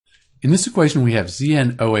In this equation, we have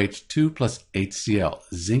ZnOH2 plus HCl,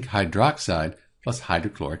 zinc hydroxide plus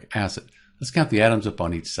hydrochloric acid. Let's count the atoms up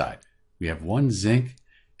on each side. We have 1 zinc,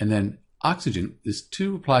 and then oxygen. This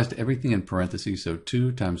 2 applies to everything in parentheses, so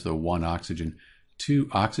 2 times the 1 oxygen, 2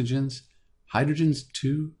 oxygens. Hydrogens,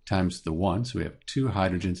 2 times the 1, so we have 2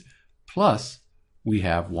 hydrogens, plus we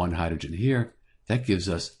have 1 hydrogen here. That gives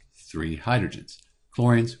us 3 hydrogens.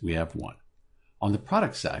 Chlorines, we have 1. On the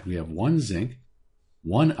product side, we have 1 zinc,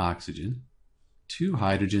 1 oxygen, 2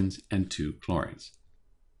 hydrogens, and 2 chlorines.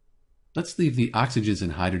 Let's leave the oxygens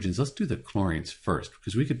and hydrogens. Let's do the chlorines first,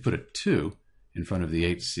 because we could put a 2 in front of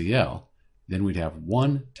the HCl. Then we'd have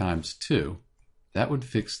 1 times 2. That would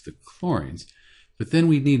fix the chlorines. But then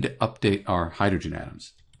we need to update our hydrogen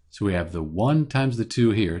atoms. So we have the 1 times the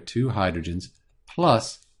 2 here, 2 hydrogens,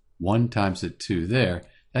 plus 1 times the 2 there.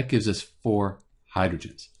 That gives us 4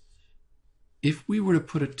 hydrogens. If we were to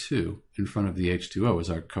put a 2 in front of the H2O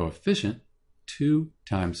as our coefficient, 2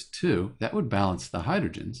 times 2, that would balance the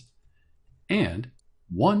hydrogens. And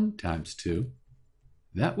 1 times 2,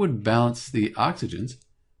 that would balance the oxygens,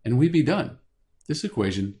 and we'd be done. This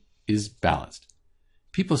equation is balanced.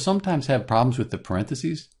 People sometimes have problems with the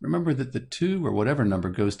parentheses. Remember that the 2 or whatever number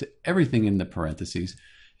goes to everything in the parentheses.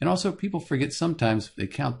 And also people forget sometimes they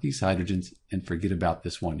count these hydrogens and forget about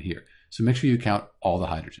this one here. So make sure you count all the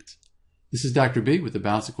hydrogens. This is Dr. B with the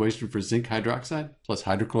balanced equation for zinc hydroxide plus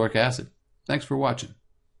hydrochloric acid. Thanks for watching.